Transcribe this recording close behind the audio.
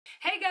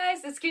Hey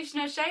guys, it's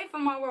K.Nashay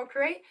from My World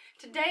Create.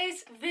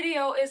 Today's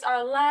video is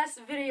our last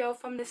video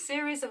from the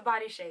series of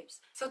body shapes.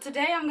 So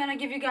today I'm going to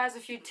give you guys a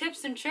few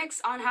tips and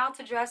tricks on how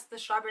to dress the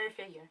strawberry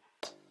figure.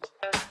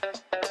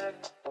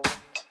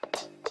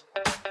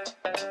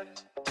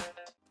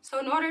 So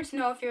in order to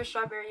know if you're a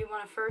strawberry, you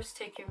want to first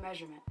take your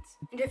measurements.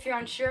 And if you're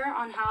unsure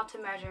on how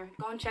to measure,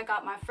 go and check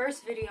out my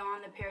first video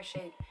on the pear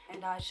shape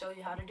and I show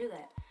you how to do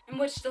that, in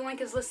which the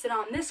link is listed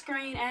on this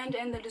screen and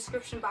in the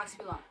description box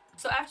below.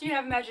 So after you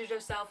have measured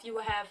yourself, you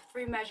will have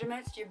 3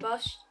 measurements: your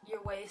bust,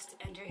 your waist,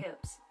 and your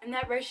hips. And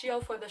that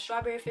ratio for the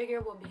strawberry figure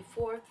will be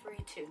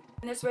 4:3:2.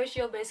 And this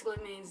ratio basically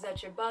means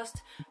that your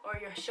bust or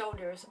your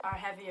shoulders are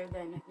heavier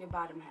than your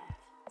bottom half.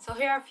 So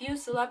here are a few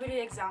celebrity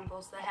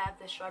examples that have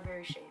the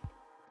strawberry shape.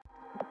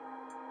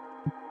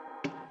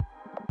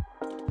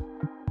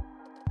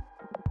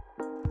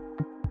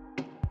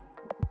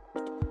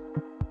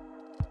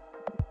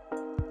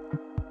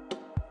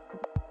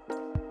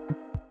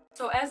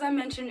 So as I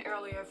mentioned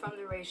earlier from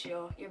the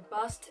ratio, your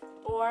bust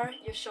or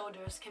your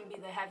shoulders can be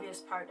the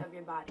heaviest part of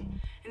your body.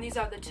 And these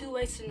are the 2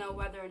 ways to know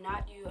whether or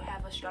not you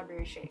have a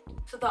strawberry shape.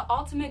 So the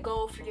ultimate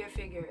goal for your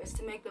figure is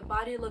to make the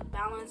body look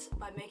balanced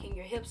by making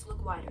your hips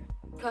look wider.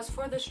 Because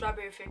for the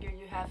strawberry figure,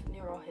 you have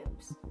narrow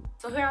hips.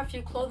 So here are a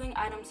few clothing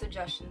item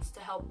suggestions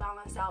to help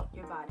balance out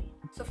your body.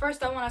 So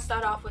first I want to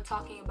start off with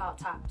talking about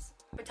tops.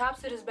 For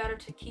tops, it is better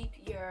to keep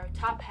your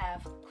top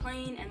half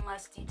clean and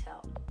less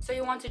detailed. So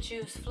you want to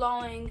choose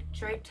flowing,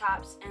 draped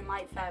tops, and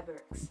light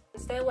fabrics.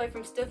 Stay away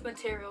from stiff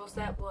materials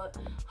that would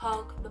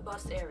hug the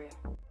bust area.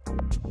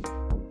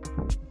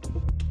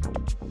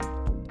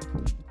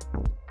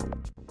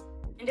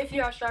 And if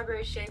you are a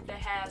strawberry shape that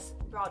has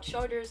broad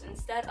shoulders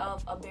instead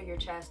of a bigger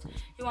chest,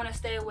 you want to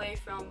stay away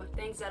from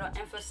things that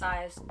will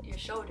emphasize your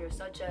shoulders,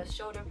 such as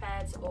shoulder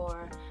pads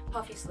or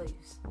puffy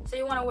sleeves. So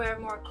you want to wear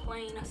more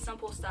clean,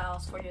 simple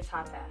styles for your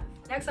top half.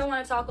 Next, I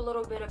want to talk a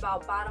little bit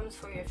about bottoms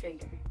for your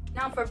figure.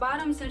 Now for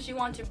bottoms, since you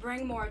want to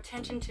bring more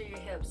attention to your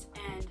hips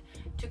and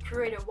to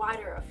create a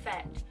wider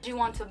effect, you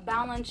want to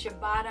balance your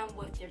bottom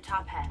with your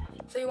top half.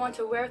 So you want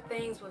to wear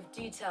things with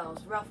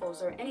details,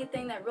 ruffles, or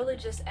anything that really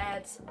just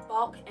adds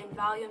bulk and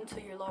volume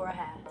to your lower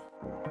half.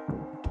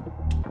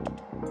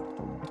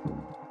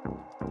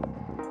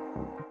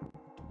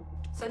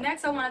 So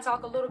next I want to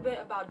talk a little bit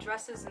about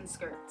dresses and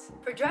skirts.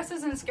 For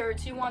dresses and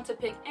skirts, you want to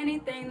pick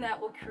anything that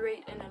will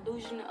create an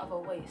illusion of a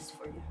waist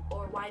for you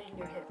or widen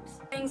your hips.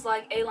 Things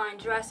like A-line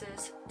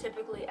dresses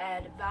typically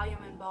add volume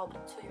and bulk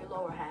to your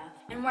lower half.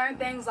 And wearing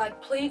things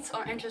like pleats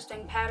or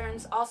interesting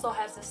patterns also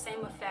has the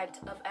same effect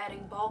of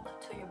adding bulk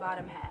to your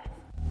bottom half.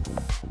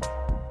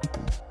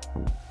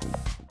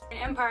 And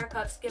empire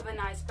cuts give a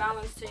nice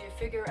balance to your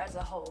figure as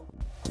a whole.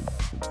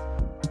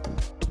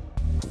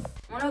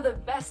 One of the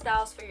best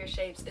styles for your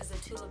shapes is a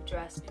tulip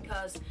dress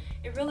because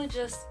it really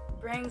just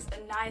brings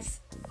a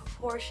nice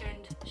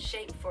proportioned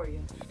shape for you.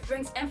 It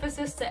brings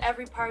emphasis to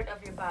every part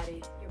of your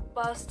body. Your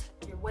bust,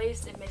 your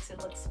waist, it makes it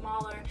look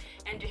smaller,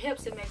 and your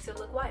hips, it makes it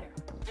look wider.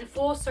 And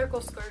full circle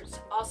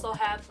skirts also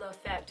have the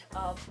effect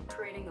of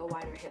creating a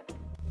wider hip.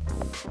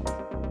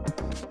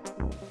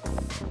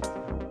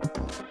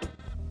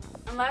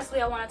 And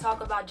lastly, I want to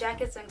talk about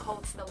jackets and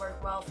coats that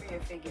work well for your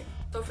figure.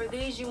 So for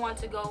these, you want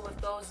to go with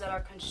those that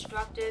are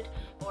constructed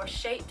or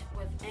shaped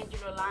with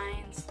angular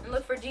lines. And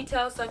look for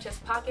details such as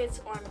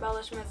pockets or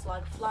embellishments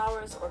like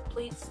flowers or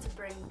pleats to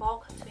bring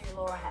bulk to your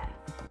lower half.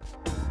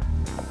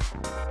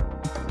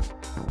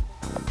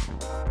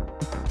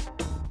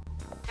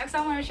 Next,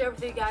 I want to share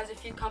with you guys a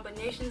few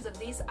combinations of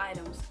these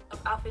items of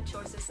outfit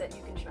choices that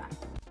you can try.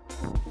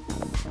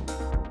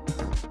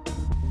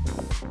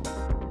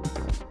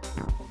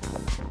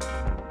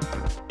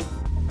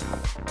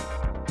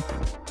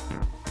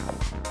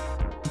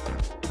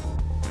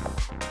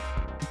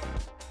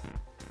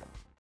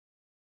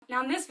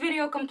 Now this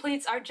video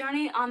completes our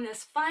journey on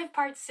this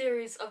 5-part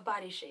series of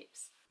body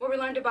shapes, where we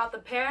learned about the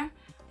pear,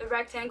 the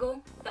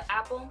rectangle, the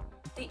apple,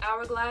 the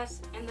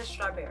hourglass, and the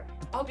strawberry.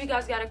 I hope you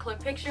guys got a clear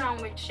picture on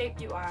which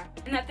shape you are,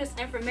 and that this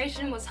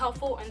information was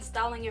helpful in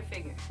styling your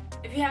figure.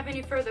 If you have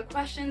any further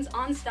questions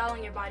on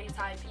styling your body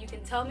type, you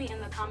can tell me in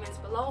the comments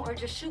below or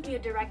just shoot me a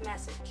direct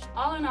message.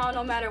 All in all,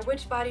 no matter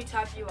which body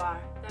type you are,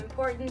 the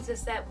importance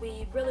is that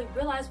we really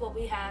realize what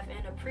we have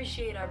and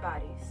appreciate our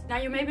bodies. Now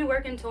you may be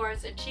working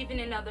towards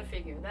achieving another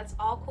figure. That's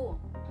all cool.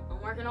 I'm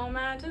working on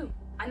mine too.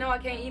 I know I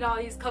can't eat all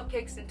these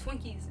cupcakes and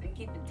Twinkies and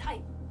keep it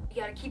tight.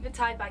 You gotta keep it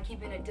tight by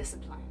keeping it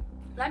disciplined.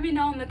 Let me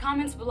know in the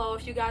comments below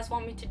if you guys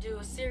want me to do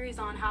a series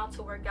on how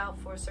to work out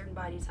for a certain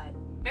body type.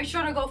 Make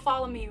sure to go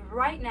follow me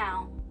right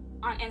now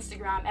on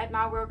Instagram at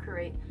My World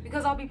Create,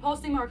 because I'll be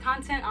posting more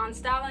content on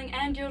styling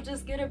and you'll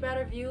just get a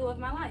better view of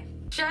my life.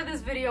 Share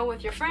this video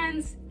with your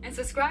friends and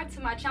subscribe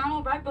to my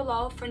channel right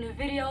below for new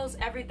videos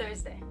every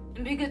Thursday.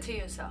 And be good to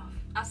yourself.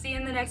 I'll see you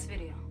in the next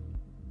video.